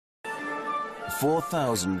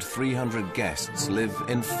4,300 guests live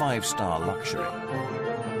in five-star luxury.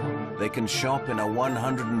 They can shop in a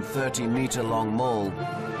 130-meter-long mall,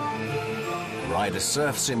 ride a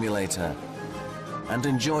surf simulator, and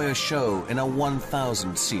enjoy a show in a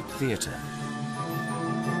 1,000-seat theater.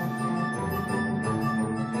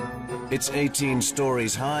 It's 18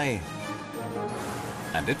 stories high,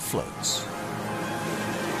 and it floats.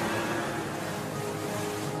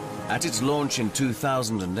 At its launch in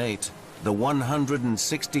 2008, the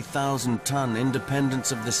 160,000-ton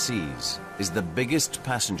Independence of the Seas is the biggest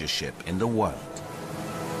passenger ship in the world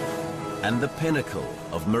and the pinnacle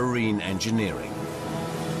of marine engineering.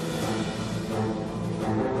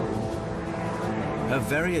 Her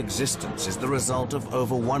very existence is the result of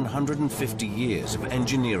over 150 years of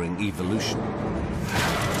engineering evolution.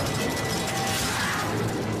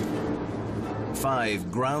 5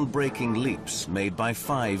 groundbreaking leaps made by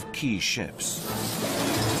 5 key ships.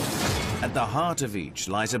 At the heart of each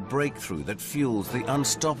lies a breakthrough that fuels the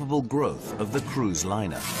unstoppable growth of the cruise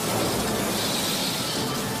liner.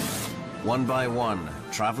 One by one,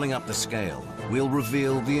 traveling up the scale, we'll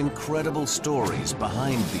reveal the incredible stories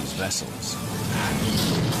behind these vessels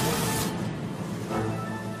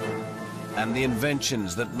and the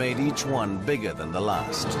inventions that made each one bigger than the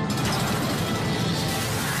last.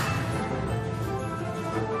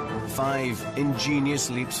 5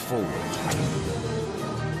 ingenious leaps forward.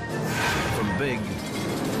 From big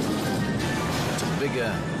to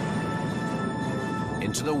bigger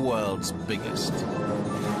into the world's biggest.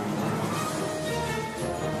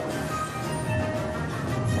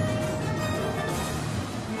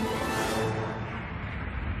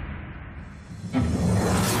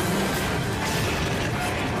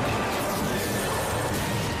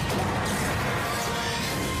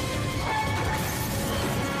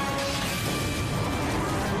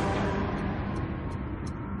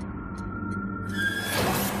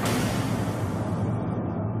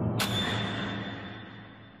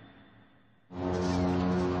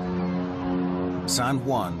 San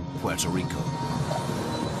Juan, Puerto Rico.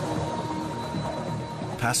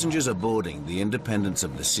 Passengers are boarding the Independence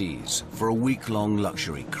of the Seas for a week-long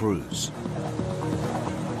luxury cruise.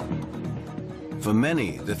 For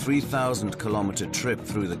many, the 3,000-kilometer trip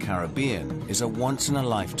through the Caribbean is a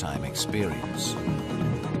once-in-a-lifetime experience.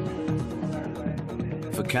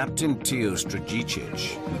 For Captain Tio Strajicic,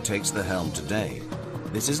 who takes the helm today,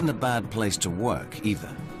 this isn't a bad place to work either.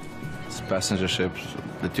 It's a passenger ship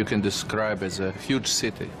that you can describe as a huge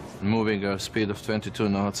city, moving at a speed of 22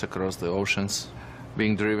 knots across the oceans,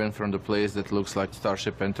 being driven from the place that looks like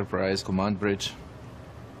Starship Enterprise command bridge.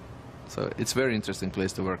 So it's a very interesting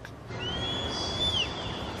place to work.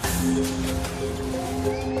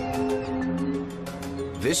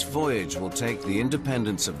 This voyage will take the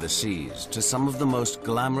Independence of the Seas to some of the most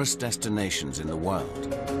glamorous destinations in the world.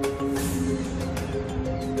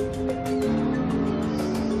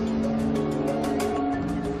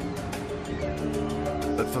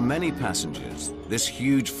 But for many passengers, this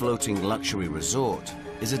huge floating luxury resort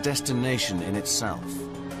is a destination in itself.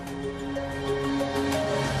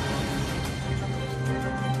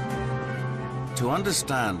 To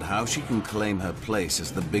understand how she can claim her place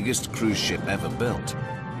as the biggest cruise ship ever built,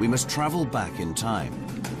 we must travel back in time.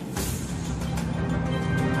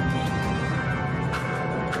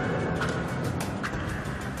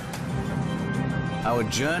 Our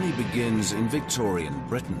journey begins in Victorian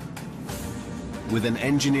Britain with an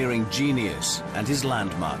engineering genius and his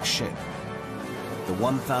landmark ship, the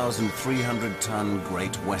 1,300-ton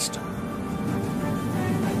Great Western.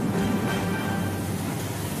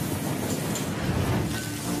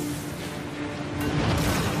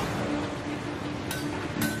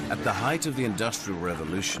 At the height of the Industrial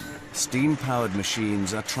Revolution, steam-powered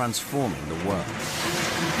machines are transforming the world.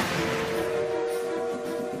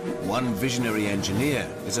 One visionary engineer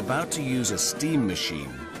is about to use a steam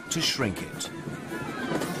machine to shrink it.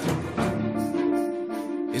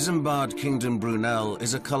 Isambard Kingdom Brunel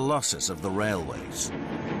is a colossus of the railways.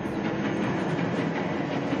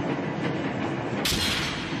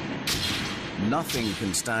 Nothing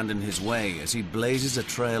can stand in his way as he blazes a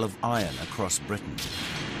trail of iron across Britain.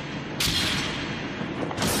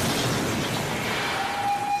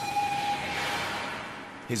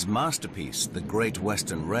 His masterpiece, the Great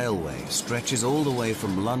Western Railway, stretches all the way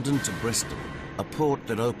from London to Bristol, a port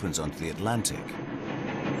that opens onto the Atlantic.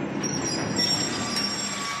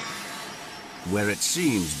 Where it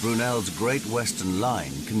seems Brunel's Great Western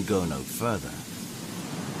Line can go no further.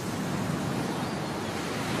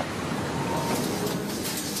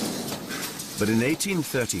 But in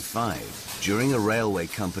 1835, during a railway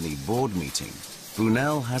company board meeting,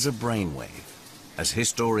 Brunel has a brainwave. as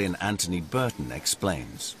historian Anthony Burton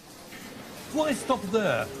explains. Why stop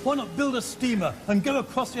there? Why not build a steamer and go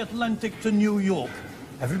across the Atlantic to New York?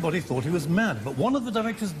 Everybody thought he was mad, but one of the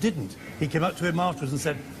directors didn't. He came up to him afterwards and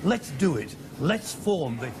said, let's do it. Let's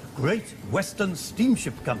form the Great Western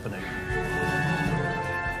Steamship Company.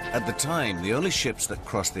 At the time, the only ships that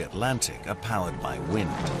cross the Atlantic are powered by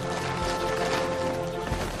wind.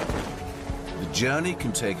 The journey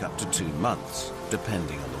can take up to 2 months,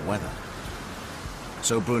 depending on the weather.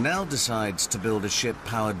 So Brunel decides to build a ship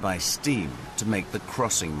powered by steam to make the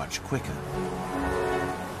crossing much quicker.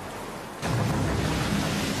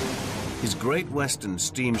 His Great Western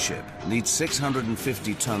steamship needs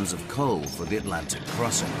 650 tons of coal for the Atlantic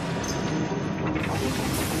crossing.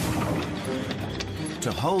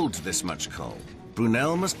 To hold this much coal,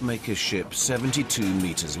 Brunel must make his ship 72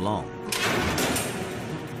 meters long.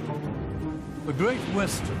 The Great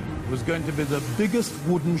Western was going to be the biggest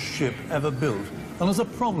wooden ship ever built. And there's a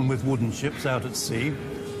problem with wooden ships out at sea.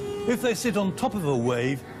 If they sit on top of a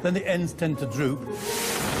wave, then the ends tend to droop.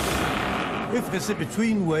 If they sit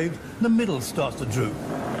between waves, the middle starts to droop.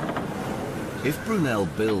 If Brunel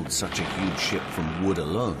builds such a huge ship from wood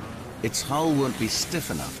alone, its hull won't be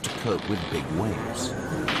stiff enough to cope with big waves.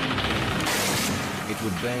 It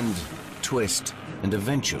would bend, twist, and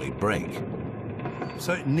eventually break.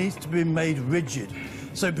 So it needs to be made rigid.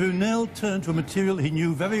 So Brunel turned to a material he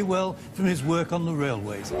knew very well from his work on the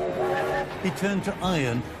railways. He turned to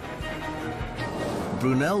iron.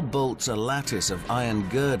 Brunel bolts a lattice of iron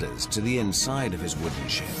girders to the inside of his wooden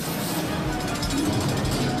ship.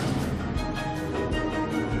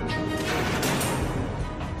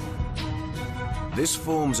 This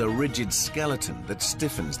forms a rigid skeleton that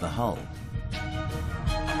stiffens the hull.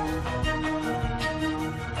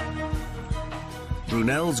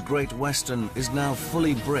 Brunel's Great Western is now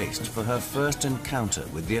fully braced for her first encounter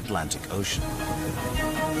with the Atlantic Ocean.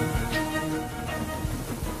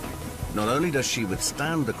 Not only does she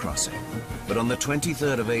withstand the crossing, but on the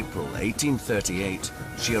 23rd of April, 1838,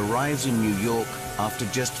 she arrives in New York after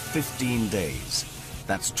just 15 days.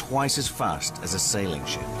 That's twice as fast as a sailing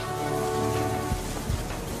ship.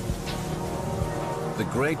 The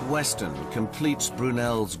Great Western completes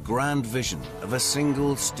Brunel's grand vision of a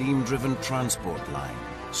single steam-driven transport line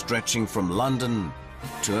stretching from London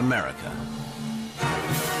to America.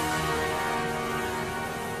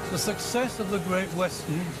 The success of the Great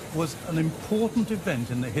Western was an important event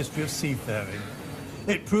in the history of seafaring.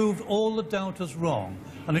 It proved all the doubters wrong,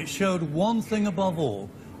 and it showed one thing above all: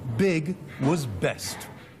 big was best.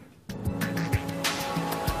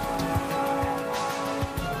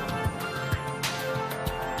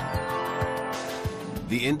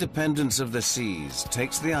 The independence of the seas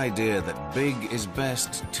takes the idea that big is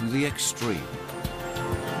best to the extreme.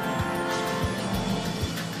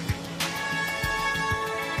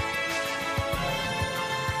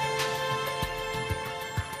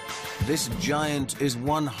 This giant is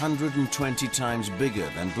 120 times bigger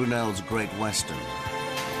than Brunel's Great Western.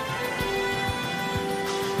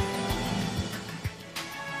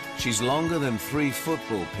 She's longer than 3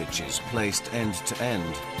 football pitches placed end to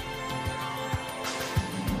end,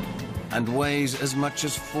 and weighs as much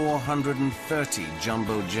as 430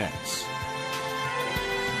 jumbo jets.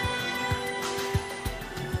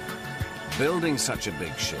 Building such a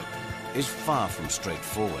big ship is far from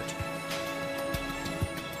straightforward.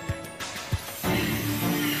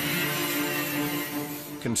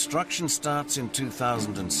 Construction starts in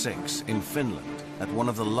 2006 in Finland at one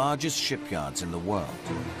of the largest shipyards in the world.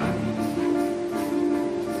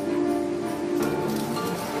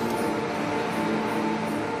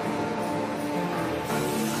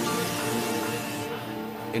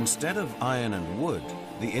 Instead of iron and wood,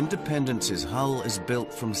 the Independence's hull is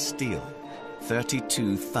built from steel,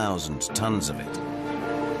 32,000 tons of it.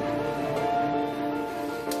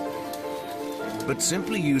 But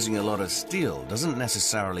simply using a lot of steel doesn't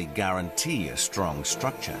necessarily guarantee a strong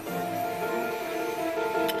structure.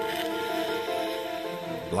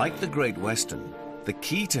 Like the Great Western, the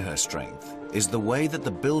key to her strength is the way that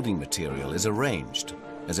the building material is arranged,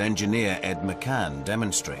 as engineer Ed McCann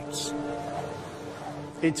demonstrates.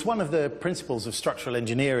 It's one of the principles of structural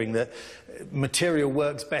engineering that material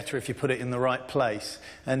works better if you put it in the right place.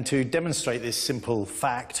 And to demonstrate this simple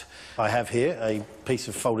fact, I have here a piece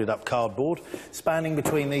of folded up cardboard spanning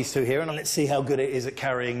between these two here, and let's see how good it is at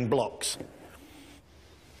carrying blocks.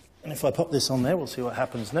 And if I pop this on there, we'll see what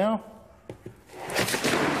happens now.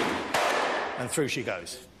 And through she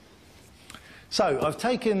goes. So I've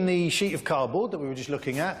taken the sheet of cardboard that we were just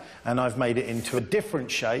looking at, and I've made it into a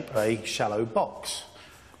different shape, a shallow box.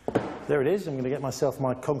 There it is. I'm going to get myself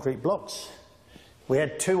my concrete blocks. We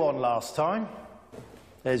had 2 on last time.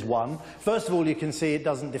 There's one. First of all, you can see it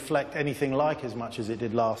doesn't deflect anything like as much as it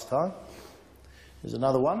did last time. There's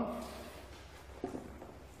another one.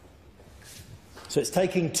 So it's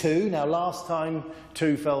taking 2. Now, last time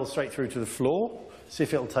 2 fell straight through to the floor. See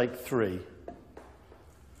if it'll take 3.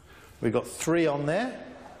 We've got 3 on there.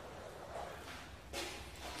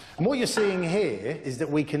 And what you're seeing here is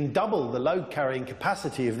that we can double the load-carrying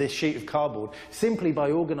capacity of this sheet of cardboard simply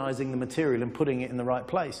by organising the material and putting it in the right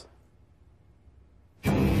place.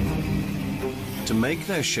 To make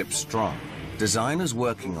their ship strong, designers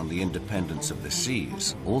working on the independence of the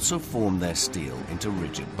seas also form their steel into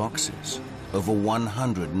rigid boxes, over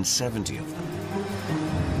 170 of them.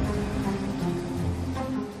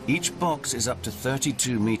 Each box is up to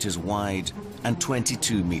 32 meters wide and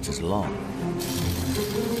 22 meters long.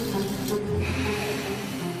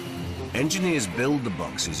 Engineers build the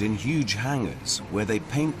boxes in huge hangars where they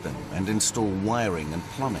paint them and install wiring and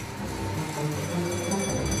plumbing.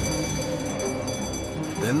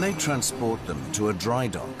 Then they transport them to a dry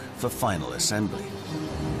dock for final assembly.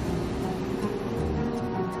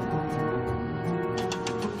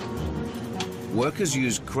 Workers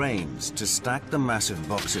use cranes to stack the massive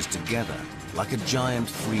boxes together like a giant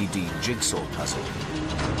 3D jigsaw puzzle.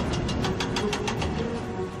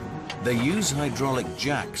 They use hydraulic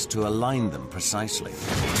jacks to align them precisely.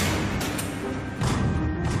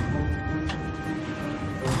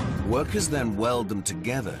 Workers then weld them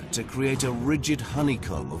together to create a rigid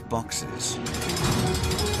honeycomb of boxes.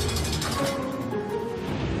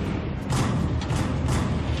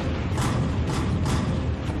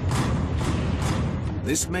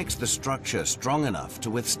 This makes the structure strong enough to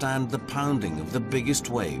withstand the pounding of the biggest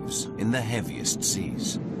waves in the heaviest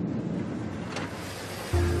seas.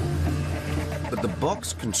 But the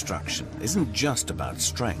box construction isn't just about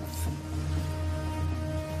strength.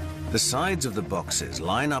 The sides of the boxes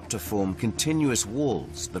line up to form continuous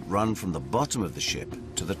walls that run from the bottom of the ship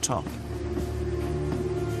to the top.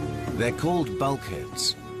 They're called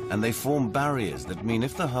bulkheads, and they form barriers that mean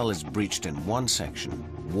if the hull is breached in one section,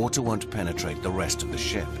 water won't penetrate the rest of the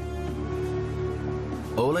ship.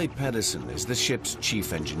 Ole Pedersen is the ship's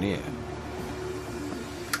chief engineer.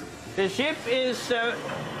 The ship is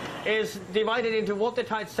divided into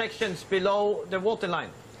watertight sections below the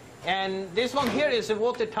waterline. And this one here is a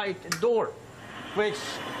watertight door, which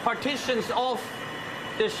partitions off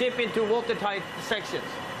the ship into watertight sections.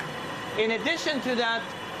 In addition to that,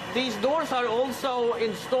 these doors are also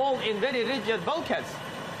installed in very rigid bulkheads,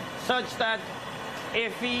 such that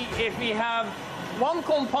if we have one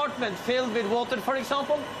compartment filled with water, for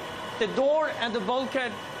example, the door and the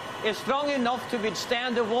bulkhead is strong enough to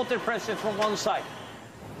withstand the water pressure from one side.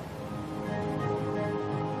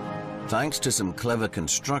 Thanks to some clever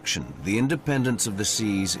construction, the independence of the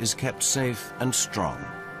seas is kept safe and strong,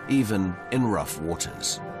 even in rough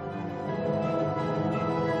waters.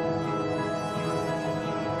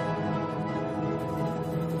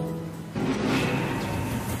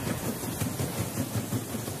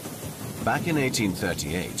 Back in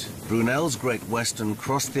 1838, Brunel's Great Western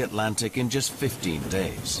crossed the Atlantic in just 15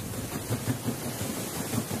 days.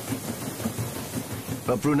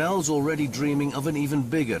 But Brunel's already dreaming of an even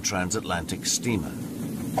bigger transatlantic steamer,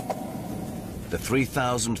 the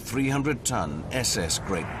 3,300-ton SS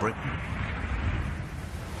Great Britain.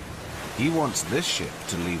 He wants this ship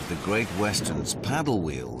to leave the Great Western's paddle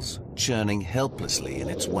wheels churning helplessly in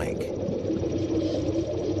its wake.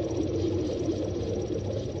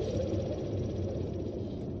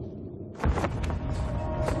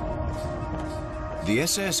 The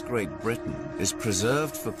SS Great Britain is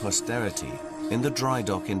preserved for posterity in the dry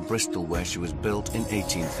dock in Bristol where she was built in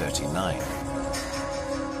 1839.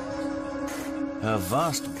 Her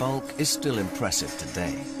vast bulk is still impressive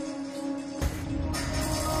today.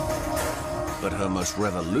 But her most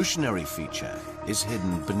revolutionary feature is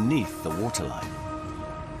hidden beneath the waterline.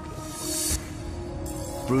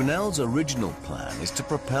 Brunel's original plan is to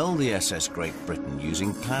propel the SS Great Britain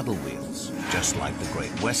using paddle wheels, just like the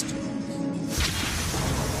Great Western.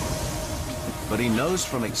 But he knows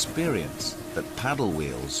from experience that paddle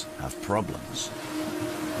wheels have problems.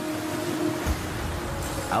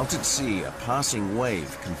 Out at sea, a passing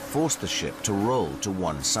wave can force the ship to roll to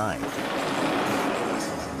one side.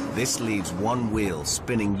 This leaves one wheel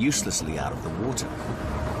spinning uselessly out of the water.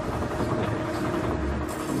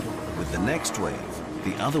 With the next wave,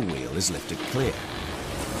 the other wheel is lifted clear.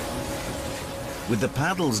 With the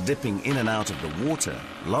paddles dipping in and out of the water,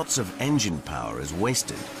 lots of engine power is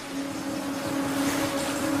wasted.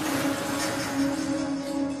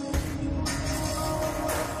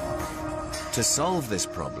 To solve this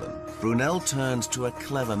problem, Brunel turns to a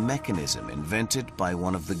clever mechanism invented by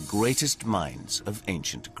one of the greatest minds of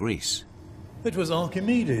ancient Greece. It was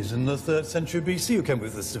Archimedes in the 3rd century BC who came up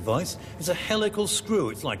with this device. It's a helical screw.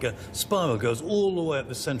 It's like a spiral, goes all the way up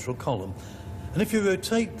the central column. And if you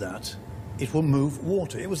rotate that, it will move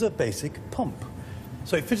water. It was a basic pump.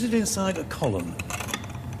 So it fitted inside a column,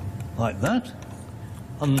 like that.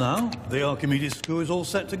 And now the Archimedes screw is all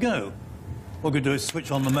set to go. What we're going to do is switch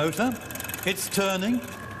on the motor. It's turning.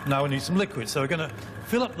 Now we need some liquid. So we're going to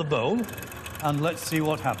fill up the bowl and let's see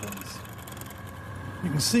what happens. You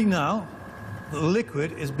can see now that the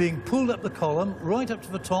liquid is being pulled up the column right up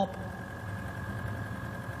to the top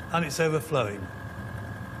and it's overflowing.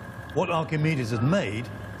 What Archimedes has made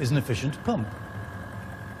is an efficient pump.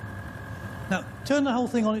 Now, turn the whole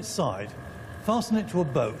thing on its side, fasten it to a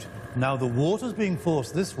boat. Now the water's being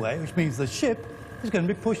forced this way, which means the ship is going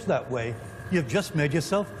to be pushed that way. You've just made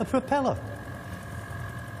yourself a propeller.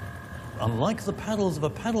 Unlike the paddles of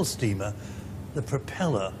a paddle steamer, the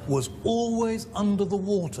propeller was always under the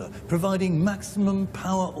water, providing maximum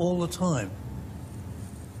power all the time.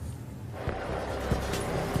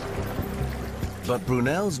 But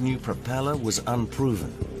Brunel's new propeller was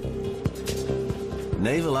unproven.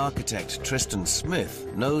 Naval architect Tristan Smith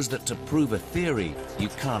knows that to prove a theory, you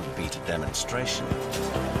can't beat a demonstration.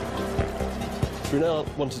 Brunel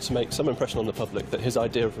wanted to make some impression on the public that his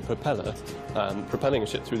idea of a propeller, propelling a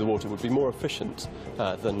ship through the water, would be more efficient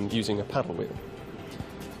than using a paddle wheel.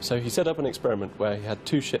 So he set up an experiment where he had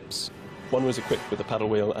 2 ships. One was equipped with a paddle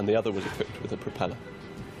wheel and the other was equipped with a propeller.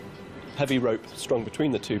 Heavy rope strung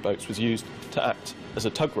between the 2 boats was used to act as a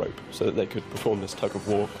tug rope so that they could perform this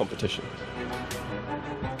tug-of-war competition.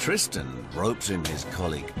 Tristan ropes in his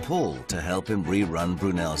colleague Paul to help him rerun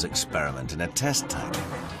Brunel's experiment in a test tank.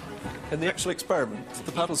 In the actual experiment,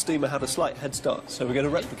 the paddle steamer had a slight head start, so we're going to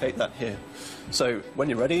replicate that here. So, when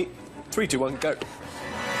you're ready, 3, 2, 1, go.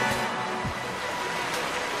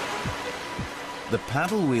 The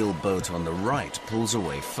paddle wheel boat on the right pulls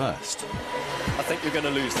away first. I think you're going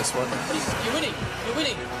to lose this one. You're winning. You're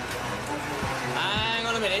winning. Hang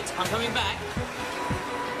on a minute. I'm coming back.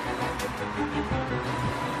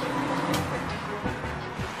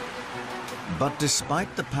 But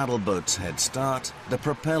despite the paddle boat's head start, the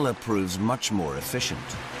propeller proves much more efficient.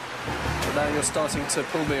 But now you're starting to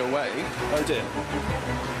pull me away. Oh dear.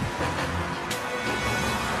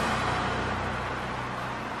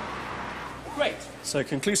 Great. So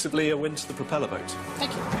conclusively a win to the propeller boat.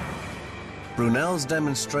 Thank you. Brunel's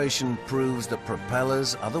demonstration proves that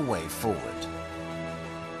propellers are the way forward.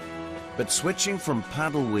 But switching from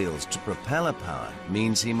paddle wheels to propeller power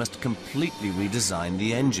means he must completely redesign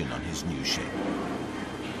the engine on his new ship.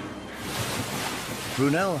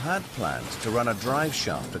 Brunel had planned to run a drive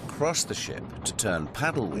shaft across the ship to turn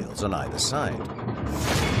paddle wheels on either side.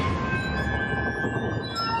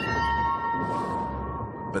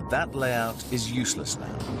 But that layout is useless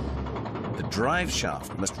now. The drive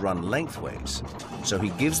shaft must run lengthways, so he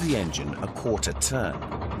gives the engine a quarter turn.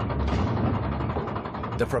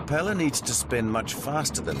 The propeller needs to spin much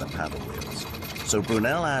faster than the paddle wheels, so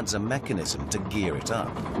Brunel adds a mechanism to gear it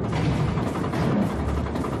up.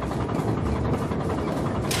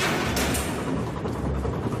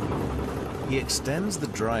 He extends the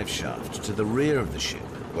drive shaft to the rear of the ship,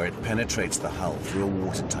 where it penetrates the hull through a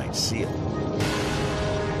watertight seal.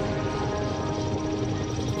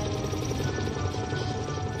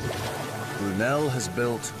 Brunel has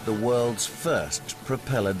built the world's first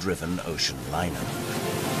propeller-driven ocean liner.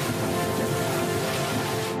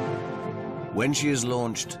 When she is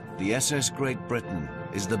launched, the SS Great Britain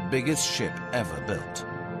is the biggest ship ever built.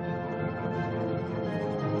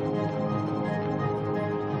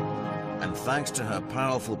 And thanks to her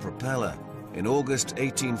powerful propeller, in August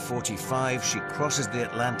 1845, she crosses the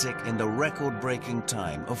Atlantic in the record-breaking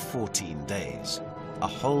time of 14 days, a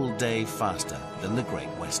whole day faster than the Great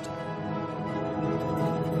Western.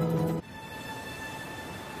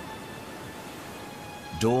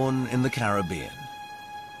 Dawn in the Caribbean.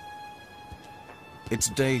 It's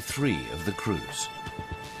day 3 of the cruise.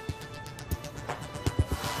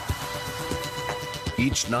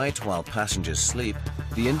 Each night while passengers sleep,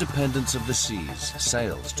 the Independence of the Seas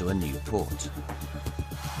sails to a new port.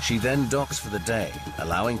 She then docks for the day,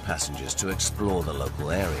 allowing passengers to explore the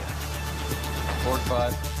local area. Port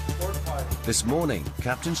 5. This morning,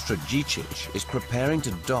 Captain Strajicic is preparing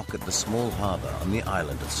to dock at the small harbour on the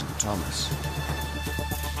island of St. Thomas.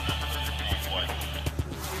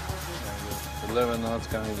 11 knots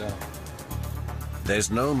coming down. There's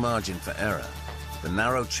no margin for error. The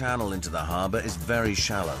narrow channel into the harbour is very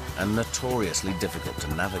shallow and notoriously difficult to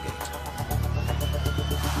navigate.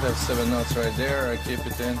 That's 7 knots right there. I keep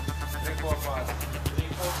it in.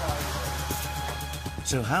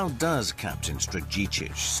 So how does Captain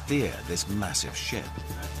Strajicic steer this massive ship?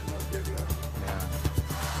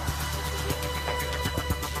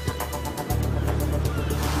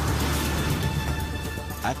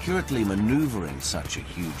 Accurately maneuvering such a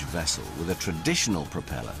huge vessel with a traditional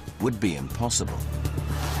propeller would be impossible.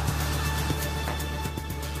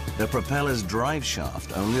 The propeller's drive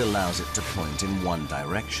shaft only allows it to point in one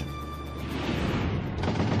direction.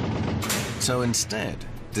 So instead,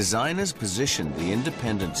 designers positioned the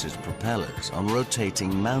Independence's propellers on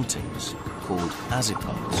rotating mountings called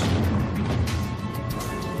azipods.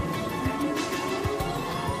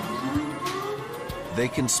 They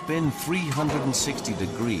can spin 360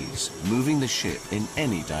 degrees, moving the ship in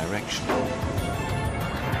any direction.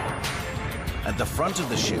 At the front of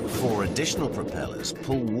the ship, 4 additional propellers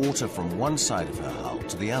pull water from one side of her hull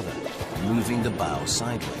to the other, moving the bow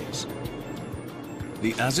sideways.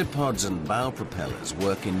 The azipods and bow propellers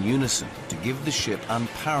work in unison to give the ship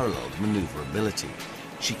unparalleled maneuverability.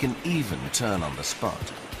 She can even turn on the spot.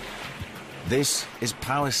 This is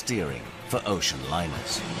power steering for ocean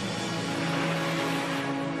liners.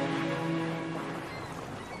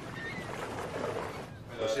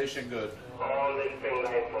 Position good.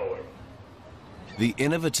 The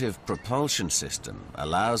innovative propulsion system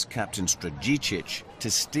allows Captain Strajicic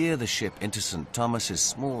to steer the ship into St. Thomas's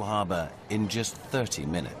small harbor in just 30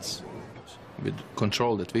 minutes. With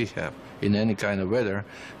control that we have in any kind of weather,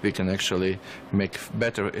 we can actually make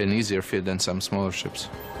better and easier fit than some smaller ships.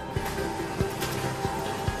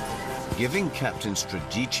 Giving Captain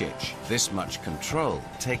Strajicic this much control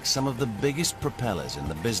takes some of the biggest propellers in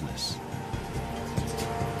the business.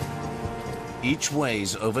 Each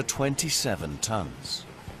weighs over 27 tons.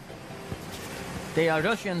 They are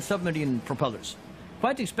Russian submarine propellers.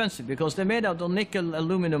 Quite expensive because they're made out of nickel,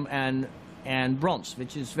 aluminum, and bronze,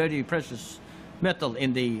 which is very precious metal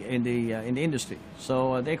in the industry.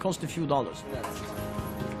 So they cost a few dollars.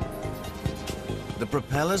 The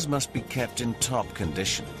propellers must be kept in top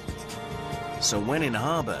condition. So when in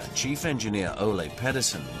harbor, Chief Engineer Ole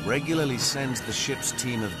Pedersen regularly sends the ship's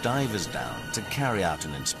team of divers down to carry out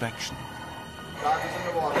an inspection. Divers in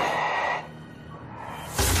the water.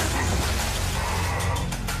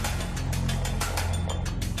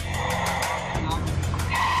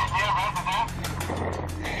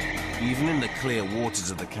 Even in the clear waters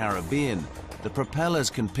of the Caribbean, the propellers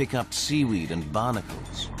can pick up seaweed and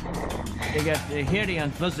barnacles. They get hairy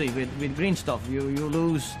and fuzzy with green stuff. You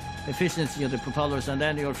lose efficiency of the propellers, and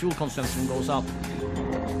then your fuel consumption goes up.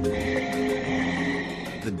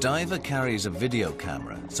 The diver carries a video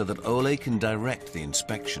camera so that Ole can direct the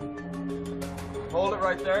inspection. Hold it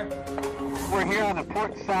right there. We're here on the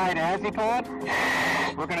port side azipod.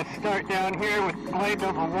 We're going to start down here with blade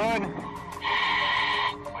number 1.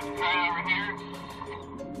 Let's try over here.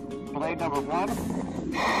 Blade number 1.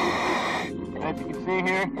 As you can see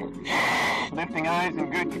here, lifting eyes in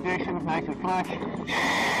good condition, nice and flush.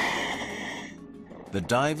 The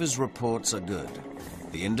diver's reports are good.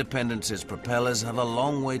 The Independence's propellers have a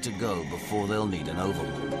long way to go before they'll need an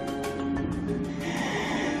overhaul.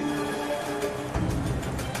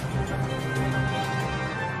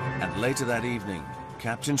 And later that evening,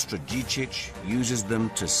 Captain Strajicic uses them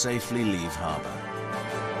to safely leave harbor.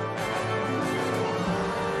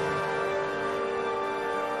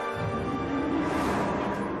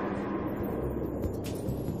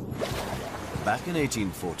 Back in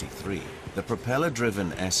 1843, the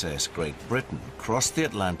propeller-driven SS Great Britain crossed the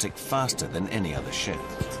Atlantic faster than any other ship.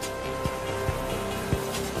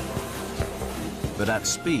 But at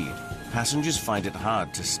speed, passengers find it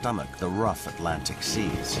hard to stomach the rough Atlantic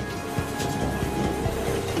seas.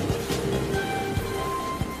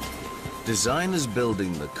 Designers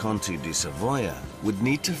building the Conti di Savoia would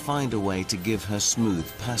need to find a way to give her smooth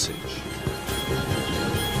passage.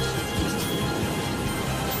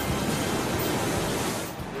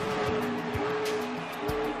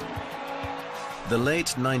 The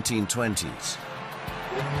late 1920s.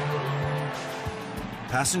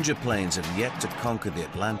 Passenger planes have yet to conquer the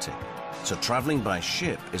Atlantic, so traveling by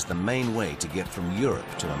ship is the main way to get from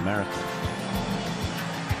Europe to America.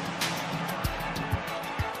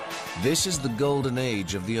 This is the golden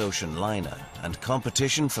age of the ocean liner, and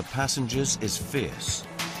competition for passengers is fierce.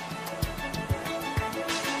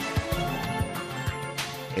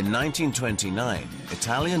 In 1929,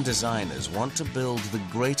 Italian designers want to build the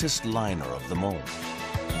greatest liner of them all.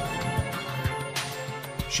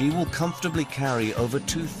 She will comfortably carry over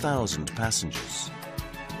 2,000 passengers.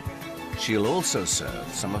 She'll also serve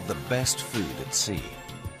some of the best food at sea.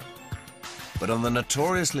 But on the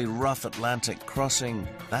notoriously rough Atlantic crossing,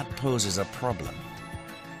 that poses a problem.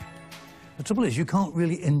 The trouble is, you can't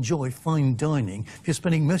really enjoy fine dining if you're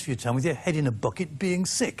spending most of your time with your head in a bucket being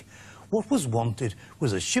sick. What was wanted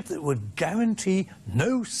was a ship that would guarantee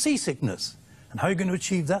no seasickness. And how are you going to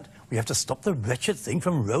achieve that? We have to stop the wretched thing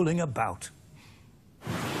from rolling about.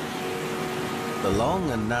 The long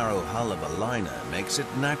and narrow hull of a liner makes it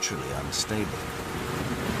naturally unstable.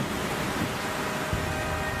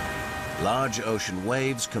 Large ocean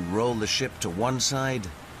waves can roll the ship to one side,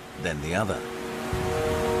 then the other.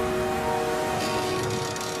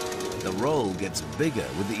 The roll gets bigger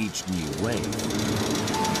with each new wave.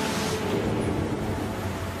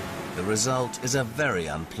 The result is a very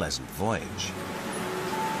unpleasant voyage.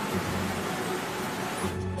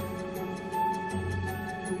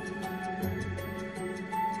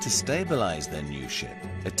 To stabilize their new ship,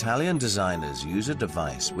 Italian designers use a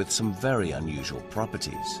device with some very unusual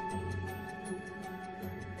properties.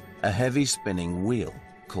 A heavy spinning wheel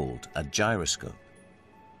called a gyroscope.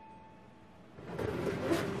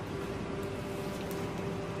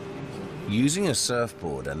 Using a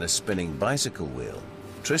surfboard and a spinning bicycle wheel,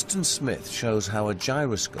 Tristan Smith shows how a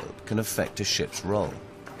gyroscope can affect a ship's roll.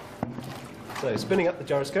 So, spinning up the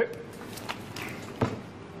gyroscope.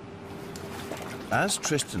 As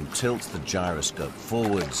Tristan tilts the gyroscope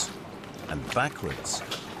forwards and backwards,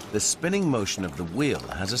 the spinning motion of the wheel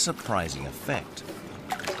has a surprising effect.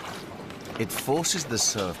 It forces the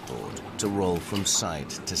surfboard to roll from side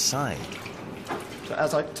to side. So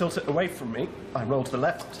as I tilt it away from me, I roll to the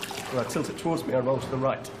left. When I tilt it towards me, I roll to the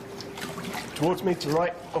right. Towards me, to the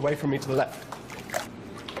right, away from me, to the left.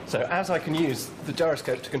 So as I can use the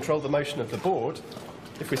gyroscope to control the motion of the board,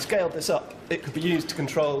 if we scaled this up, it could be used to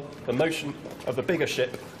control the motion of the bigger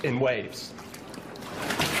ship in waves.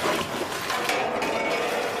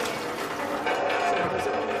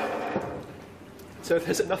 So if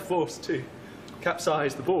there's enough force to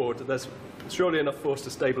capsize the board, there's surely enough force to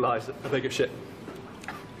stabilize a bigger ship.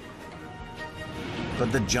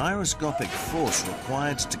 But the gyroscopic force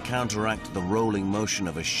required to counteract the rolling motion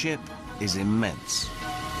of a ship is immense.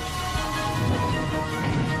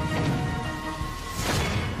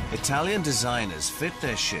 Italian designers fit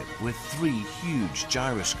their ship with 3 huge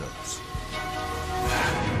gyroscopes.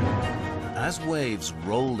 As waves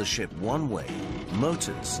roll the ship one way,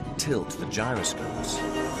 motors tilt the gyroscopes.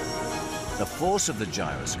 The force of the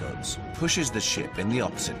gyroscopes pushes the ship in the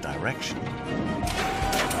opposite direction.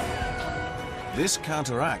 This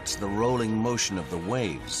counteracts the rolling motion of the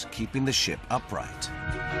waves, keeping the ship upright.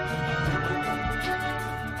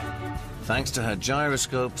 Thanks to her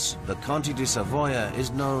gyroscopes, the Conti di Savoia is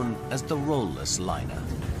known as the rollless liner.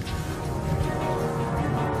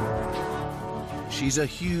 She's a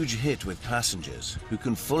huge hit with passengers who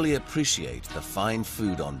can fully appreciate the fine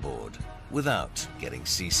food on board without getting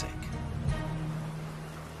seasick.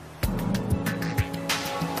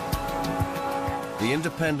 The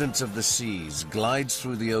Independence of the Seas glides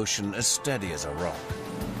through the ocean as steady as a rock.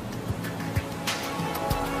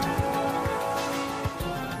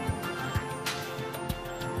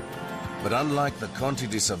 But unlike the Conti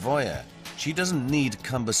di Savoia, she doesn't need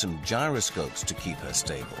cumbersome gyroscopes to keep her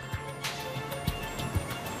stable.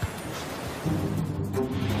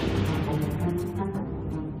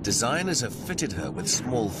 Designers have fitted her with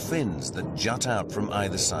small fins that jut out from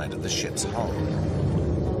either side of the ship's hull.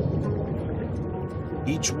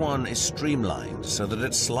 Each one is streamlined so that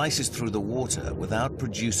it slices through the water without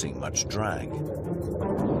producing much drag. But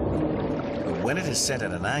when it is set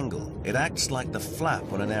at an angle, it acts like the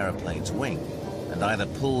flap on an aeroplane's wing and either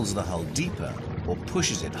pulls the hull deeper or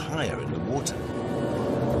pushes it higher in the water.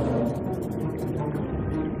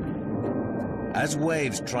 As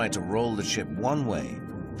waves try to roll the ship one way,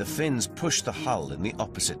 the fins push the hull in the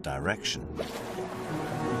opposite direction.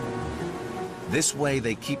 This way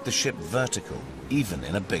they keep the ship vertical, even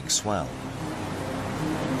in a big swell.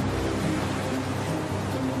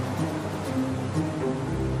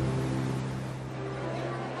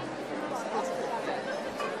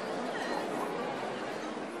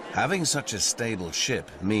 Having such a stable ship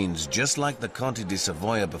means, just like the Conti di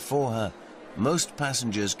Savoia before her, most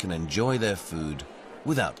passengers can enjoy their food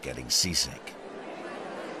without getting seasick.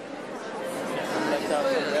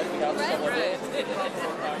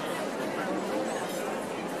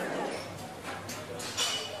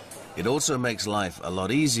 It also makes life a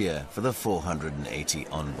lot easier for the 480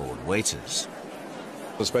 onboard waiters.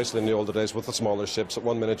 Especially in the older days with the smaller ships, at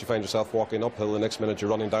one minute you find yourself walking uphill, the next minute you're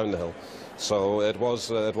running down the hill. So it was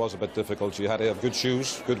a bit difficult. You had to have good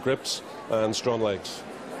shoes, good grips, and strong legs.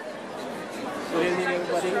 Good evening,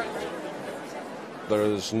 everybody. There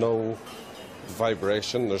is no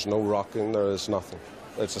vibration, there's no rocking, there is nothing.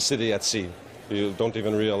 It's a city at sea. You don't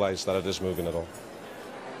even realize that it is moving at all.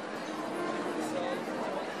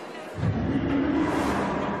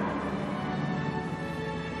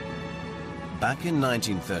 Back in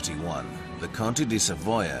 1931, the Conte di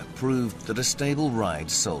Savoia proved that a stable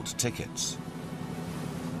ride sold tickets.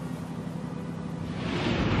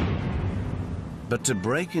 But to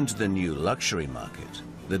break into the new luxury market,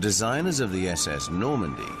 the designers of the SS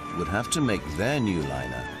Normandy would have to make their new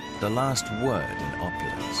liner the last word in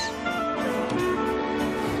opulence.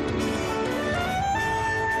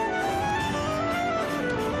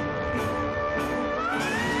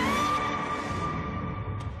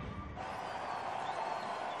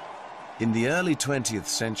 In the early 20th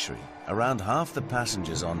century, around half the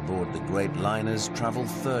passengers on board the great liners travel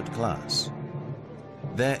third class.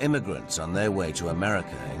 They're immigrants on their way to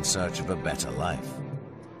America in search of a better life.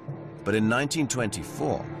 But in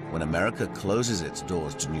 1924, when America closes its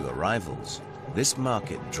doors to new arrivals, this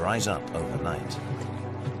market dries up overnight.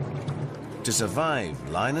 To survive,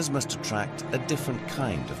 liners must attract a different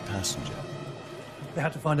kind of passenger. They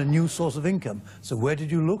had to find a new source of income. So where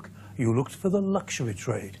did you look? You looked for the luxury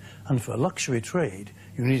trade. And for a luxury trade,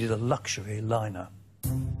 you needed a luxury liner.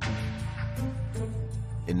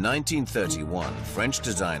 In 1931, French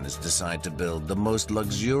designers decide to build the most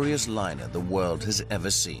luxurious liner the world has ever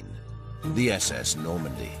seen, the SS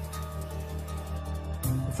Normandy.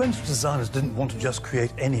 The French designers didn't want to just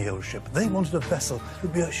create any old ship. They wanted a vessel that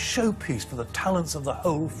would be a showpiece for the talents of the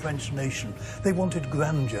whole French nation. They wanted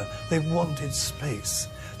grandeur. They wanted space.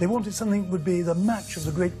 They wanted something that would be the match of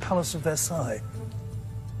the great Palace of Versailles.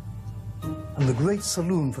 And the great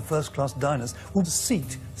saloon for first-class diners would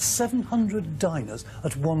seat 700 diners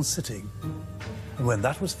at one sitting. And when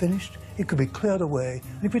that was finished, it could be cleared away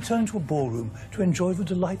and it returned to a ballroom to enjoy the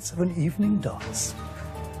delights of an evening dance.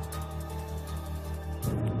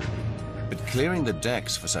 But clearing the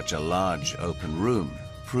decks for such a large open room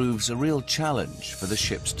proves a real challenge for the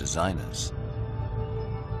ship's designers.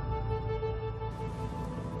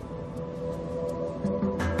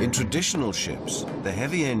 In traditional ships, the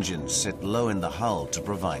heavy engines sit low in the hull to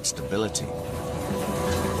provide stability.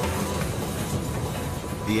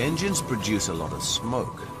 The engines produce a lot of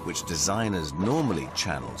smoke, which designers normally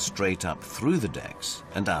channel straight up through the decks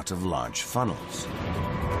and out of large funnels.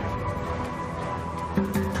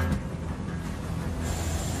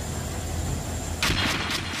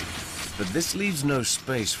 But this leaves no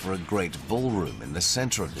space for a great ballroom in the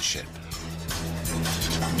center of the ship.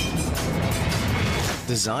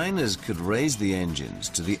 Designers could raise the engines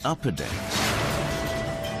to the upper decks,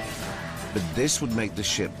 but this would make the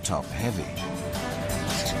ship top-heavy.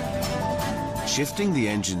 Shifting the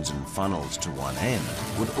engines and funnels to one end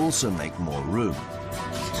would also make more room.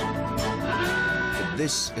 But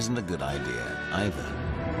this isn't a good idea either.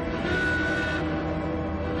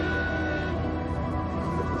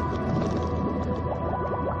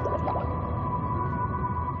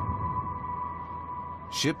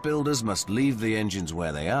 Shipbuilders must leave the engines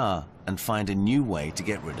where they are and find a new way to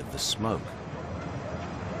get rid of the smoke.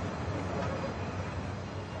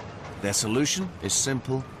 Their solution is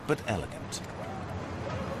simple but elegant.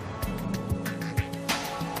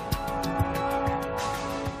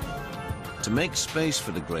 To make space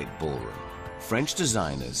for the great ballroom, French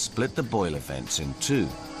designers split the boiler vents in two.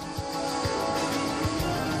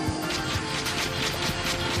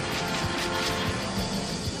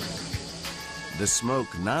 The smoke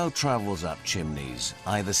now travels up chimneys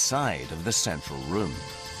either side of the central room.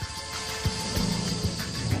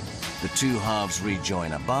 The two halves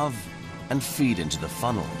rejoin above and feed into the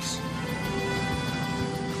funnels.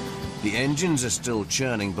 The engines are still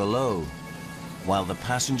churning below, while the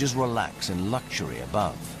passengers relax in luxury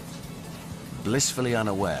above, blissfully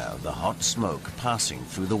unaware of the hot smoke passing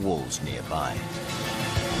through the walls nearby.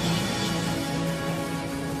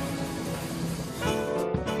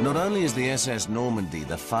 Not only is the SS Normandy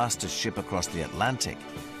the fastest ship across the Atlantic,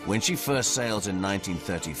 when she first sails in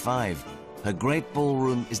 1935, her great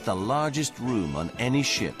ballroom is the largest room on any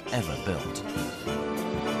ship ever built.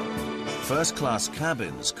 First-class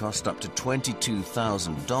cabins cost up to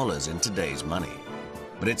 $22,000 in today's money,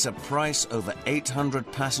 but it's a price over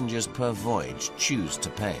 800 passengers per voyage choose to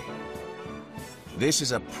pay. This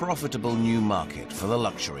is a profitable new market for the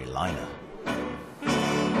luxury liner.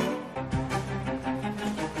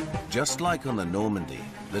 Just like on the Normandy,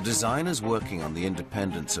 the designers working on the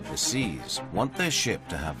Independence of the Seas want their ship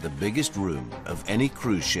to have the biggest room of any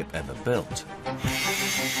cruise ship ever built.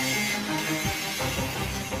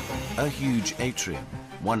 A huge atrium,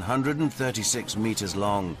 136 meters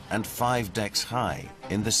long and 5 decks high,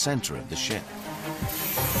 in the center of the ship.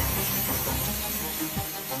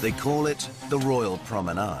 They call it the Royal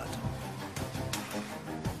Promenade.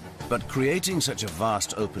 But creating such a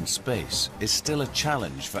vast open space is still a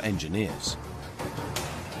challenge for engineers.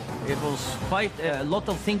 It was quite a lot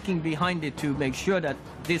of thinking behind it to make sure that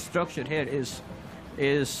this structure here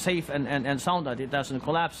is safe and sound, that it doesn't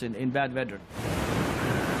collapse in bad weather.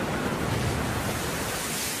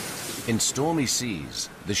 In stormy seas,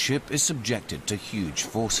 the ship is subjected to huge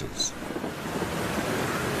forces.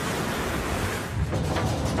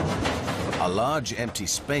 A large empty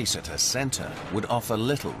space at her center would offer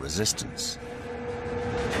little resistance.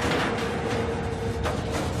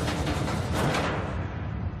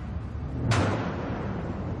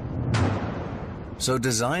 So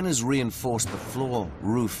designers reinforced the floor,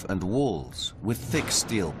 roof, and walls with thick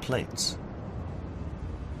steel plates.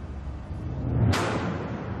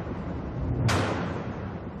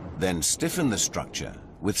 Then stiffen the structure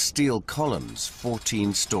with steel columns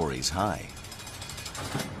 14 stories high.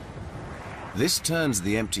 This turns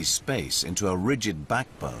the empty space into a rigid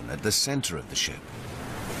backbone at the center of the ship.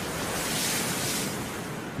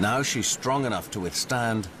 Now she's strong enough to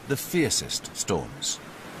withstand the fiercest storms.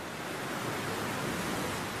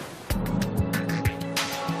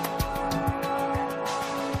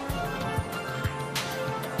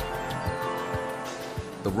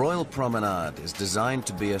 The Royal Promenade is designed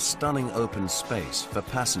to be a stunning open space for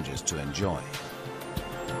passengers to enjoy.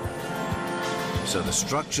 So the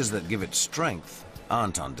structures that give it strength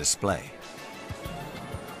aren't on display.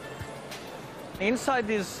 Inside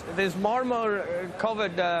these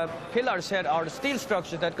marmor-covered pillars here are steel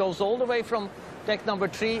structures that goes all the way from deck number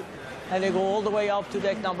 3, and they go all the way up to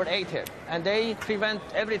deck number 8 here. And they prevent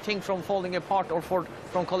everything from falling apart or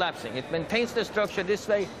from collapsing. It maintains the structure this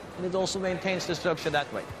way, and it also maintains the structure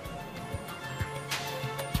that way.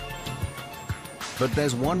 But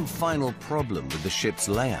there's one final problem with the ship's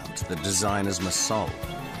layout that designers must solve.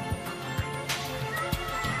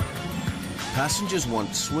 Passengers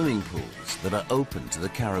want swimming pools that are open to the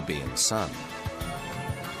Caribbean sun.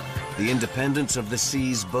 The Independence of the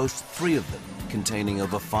Seas boasts 3 of them, containing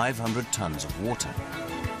over 500 tons of water.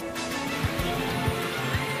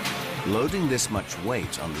 Loading this much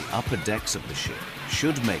weight on the upper decks of the ship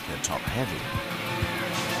should make her top heavy.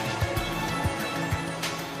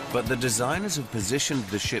 But the designers have positioned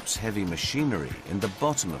the ship's heavy machinery in the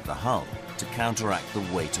bottom of the hull to counteract the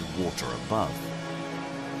weight of water above.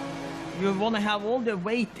 You want to have all the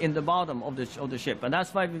weight in the bottom of the ship, and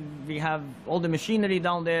that's why we have all the machinery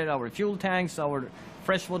down there, our fuel tanks, our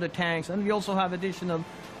freshwater tanks, and we also have additional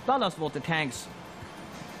ballast water tanks.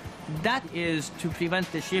 That is to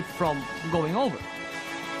prevent the ship from going over.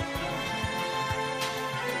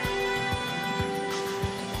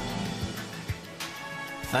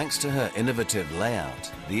 Thanks to her innovative layout,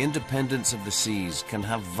 the Independence of the Seas can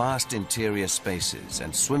have vast interior spaces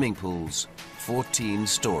and swimming pools 14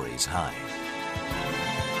 stories high.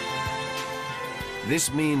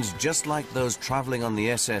 This means, just like those traveling on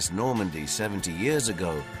the SS Normandy 70 years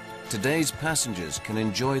ago, today's passengers can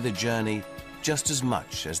enjoy the journey just as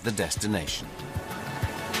much as the destination.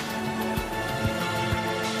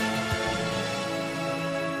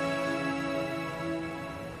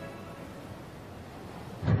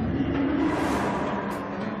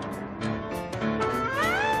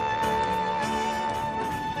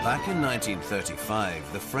 Back in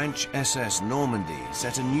 1935, the French SS Normandy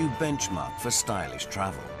set a new benchmark for stylish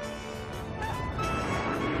travel.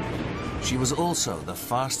 She was also the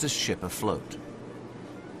fastest ship afloat.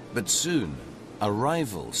 But soon, a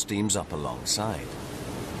rival steams up alongside.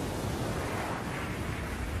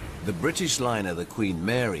 The British liner, the Queen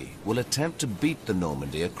Mary, will attempt to beat the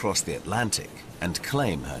Normandy across the Atlantic and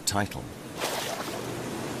claim her title.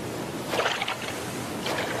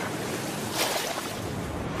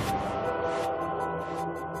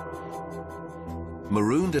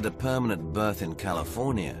 Marooned at a permanent berth in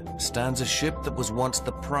California stands a ship that was once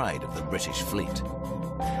the pride of the British fleet,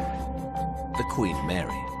 the Queen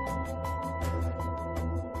Mary.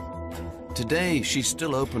 Today, she's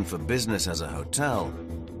still open for business as a hotel,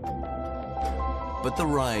 but the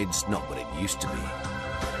ride's not what it used to be.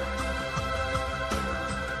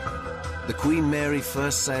 The Queen Mary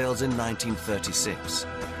first sails in 1936,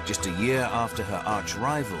 just a year after her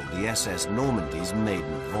arch-rival, the SS Normandy's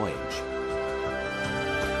maiden voyage.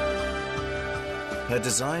 Her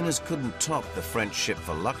designers couldn't top the French ship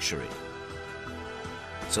for luxury,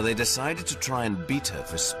 so they decided to try and beat her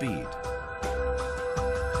for speed.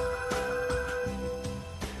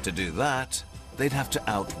 To do that, they'd have to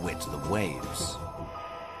outwit the waves.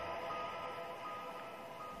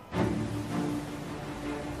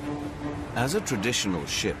 As a traditional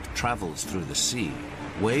ship travels through the sea,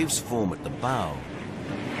 waves form at the bow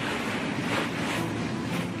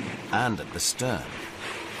and at the stern.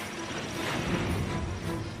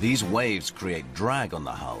 These waves create drag on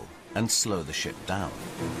the hull and slow the ship down.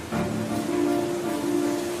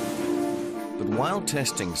 But while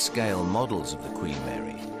testing scale models of the Queen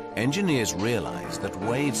Mary, engineers realized that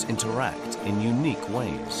waves interact in unique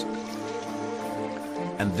ways.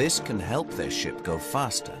 And this can help their ship go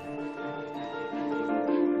faster.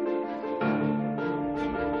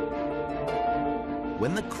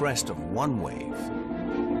 When the crest of one wave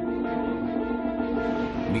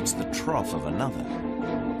meets the trough of another,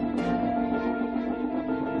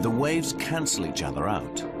 the waves cancel each other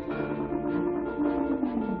out.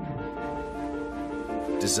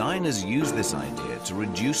 Designers use this idea to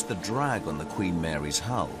reduce the drag on the Queen Mary's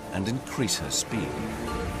hull and increase her speed.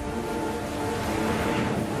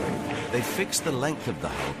 They fix the length of the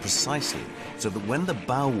hull precisely so that when the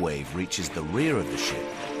bow wave reaches the rear of the ship,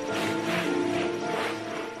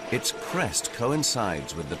 its crest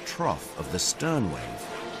coincides with the trough of the stern wave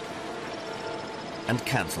and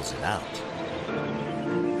cancels it out.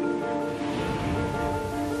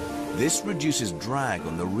 This reduces drag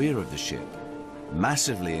on the rear of the ship,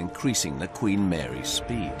 massively increasing the Queen Mary's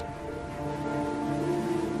speed.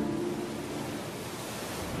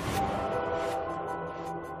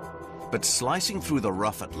 But slicing through the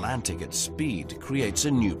rough Atlantic at speed creates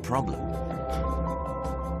a new problem.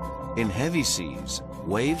 In heavy seas,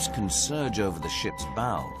 waves can surge over the ship's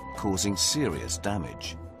bow, causing serious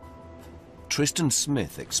damage. Tristan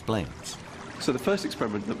Smith explains. So the first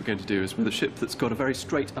experiment that we're going to do is with a ship that's got a very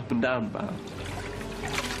straight up and down bow.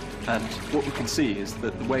 And what we can see is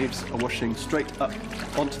that the waves are washing straight up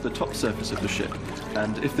onto the top surface of the ship.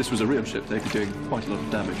 And if this was a real ship, they'd be doing quite a lot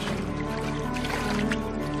of damage.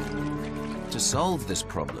 To solve this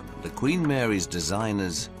problem, the Queen Mary's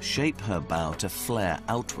designers shape her bow to flare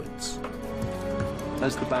outwards.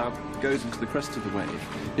 As the bow goes into the crest of the wave,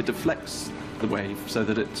 it deflects the wave so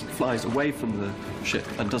that it flies away from the ship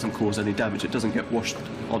and doesn't cause any damage. It doesn't get washed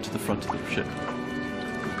onto the front of the ship.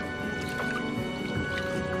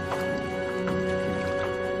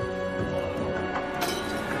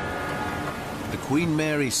 The Queen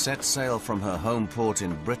Mary set sail from her home port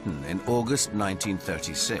in Britain in August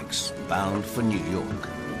 1936, bound for New York.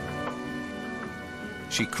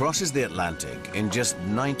 She crosses the Atlantic in just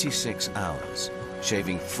 96 hours,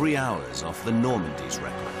 shaving 3 hours off the Normandy's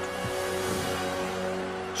record.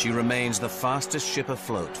 She remains the fastest ship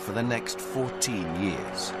afloat for the next 14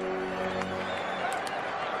 years.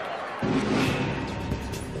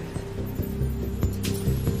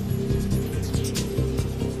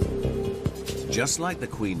 Just like the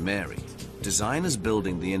Queen Mary, designers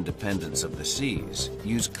building the Independence of the Seas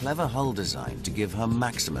use clever hull design to give her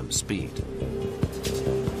maximum speed.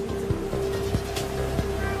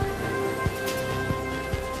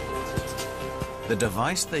 The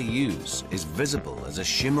device they use is visible as a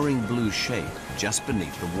shimmering blue shape just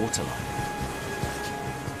beneath the waterline.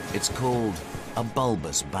 It's called a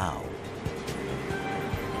bulbous bow.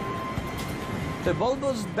 The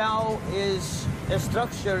bulbous bow is a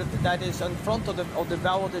structure that is in front of the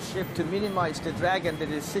bow of the ship to minimize the drag and the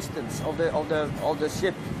resistance of the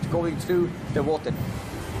ship going through the water.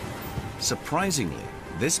 Surprisingly,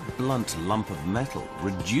 this blunt lump of metal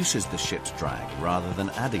reduces the ship's drag rather than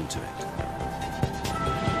adding to it.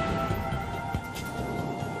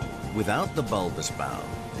 Without the bulbous bow,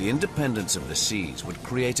 the Independence of the Seas would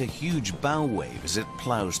create a huge bow wave as it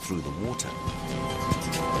plows through the water.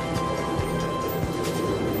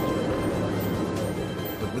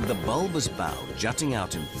 But with the bulbous bow jutting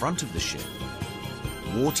out in front of the ship,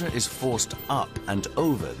 water is forced up and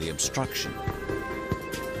over the obstruction.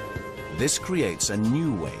 This creates a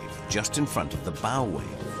new wave just in front of the bow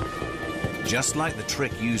wave. Just like the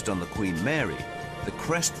trick used on the Queen Mary, the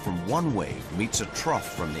crest from one wave meets a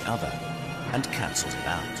trough from the other and cancels it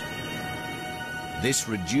out. This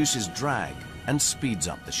reduces drag and speeds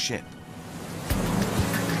up the ship.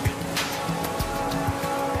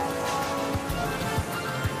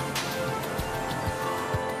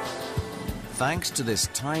 Thanks to this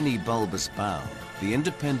tiny bulbous bow, the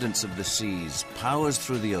Independence of the Seas powers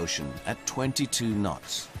through the ocean at 22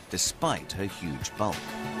 knots, despite her huge bulk.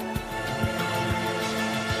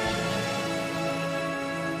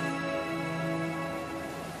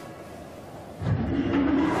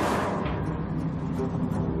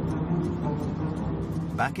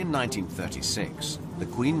 Back in 1936, the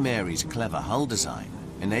Queen Mary's clever hull design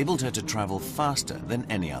enabled her to travel faster than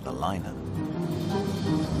any other liner.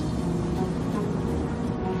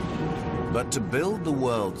 But to build the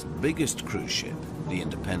world's biggest cruise ship, the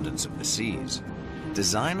Independence of the Seas,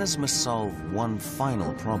 designers must solve one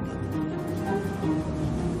final problem.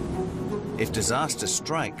 If disaster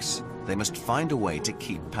strikes, they must find a way to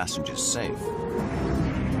keep passengers safe.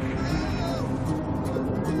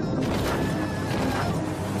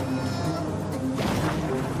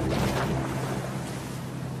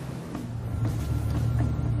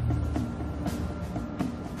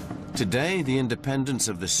 Today, the Independence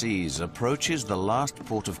of the Seas approaches the last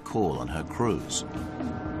port of call on her cruise.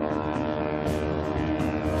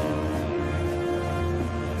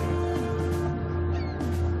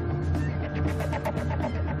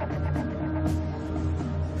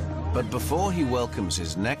 But before he welcomes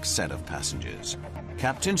his next set of passengers,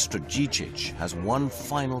 Captain Strajicic has one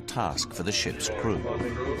final task for the ship's crew.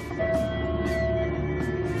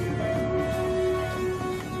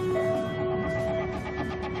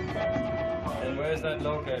 And where is that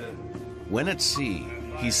located? When at sea,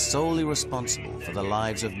 he's solely responsible for the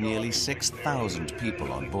lives of nearly 6,000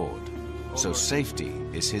 people on board. So safety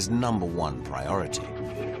is his #1 priority.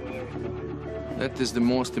 That is the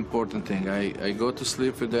most important thing. I go to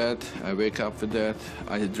sleep with that, I wake up with that,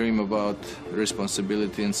 I dream about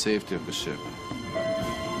responsibility and safety of the ship.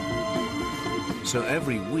 So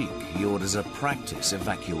every week he orders a practice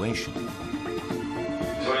evacuation.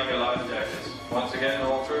 Putting your life jackets. Once again,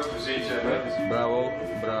 all crew, proceed to emergency. Bravo,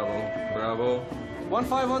 bravo, bravo.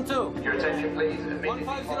 1512. Your attention, please.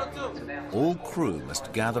 1502. All crew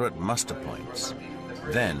must gather at muster points,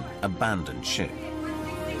 then abandon ship.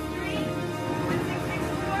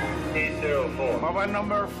 804. Mobile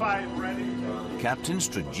number 5 ready. Captain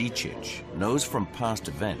Strajicic knows from past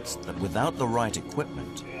events that without the right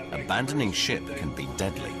equipment, abandoning ship can be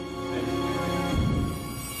deadly.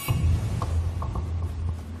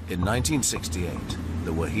 In 1968,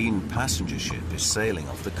 the Wahine passenger ship is sailing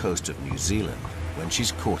off the coast of New Zealand when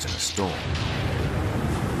she's caught in a storm.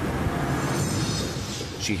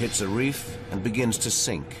 She hits a reef and begins to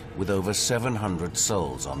sink with over 700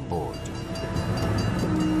 souls on board.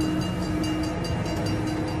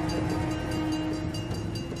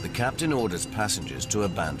 The captain orders passengers to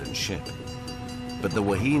abandon ship, but the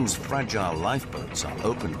Wahine's fragile lifeboats are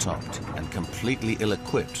open-topped and completely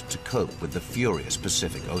ill-equipped to cope with the furious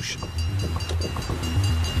Pacific Ocean.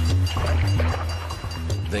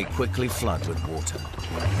 They quickly flood with water.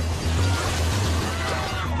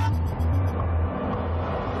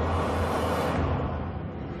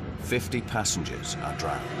 "50 passengers are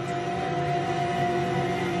drowned."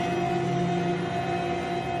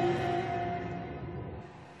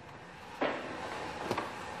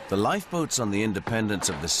 The lifeboats on the Independence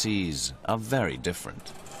of the Seas are very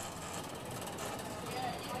different.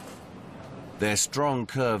 Their strong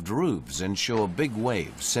curved roofs ensure big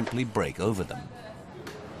waves simply break over them.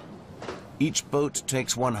 Each boat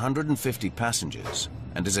takes 150 passengers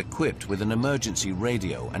and is equipped with an emergency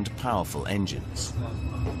radio and powerful engines.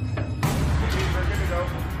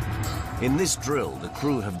 In this drill, the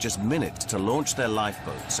crew have just minutes to launch their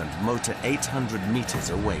lifeboats and motor 800 meters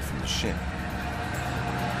away from the ship.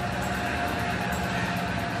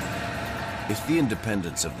 If the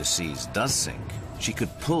Independence of the Seas does sink, she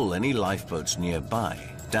could pull any lifeboats nearby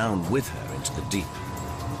down with her into the deep.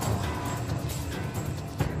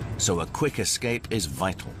 So a quick escape is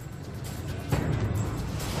vital.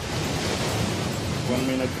 1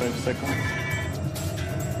 minute, 5 seconds.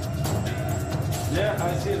 Yeah,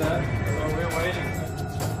 I see that. So we're waiting.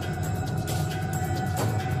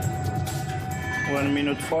 1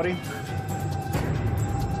 minute 40.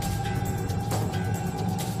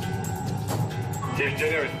 Chief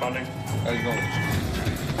Junior responding. Acknowledge.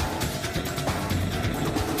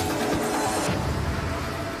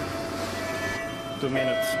 Two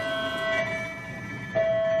minutes.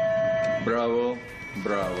 Bravo,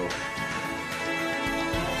 bravo.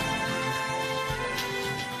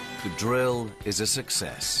 The drill is a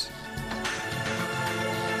success.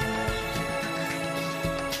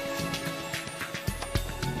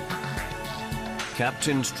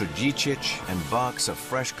 Captain Strajicic embarks a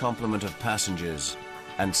fresh complement of passengers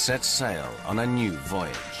and sets sail on a new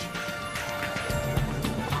voyage.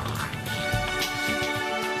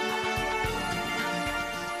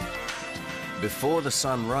 Before the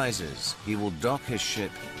sun rises, he will dock his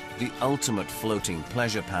ship, the ultimate floating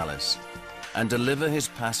pleasure palace, and deliver his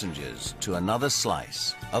passengers to another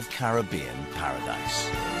slice of Caribbean paradise.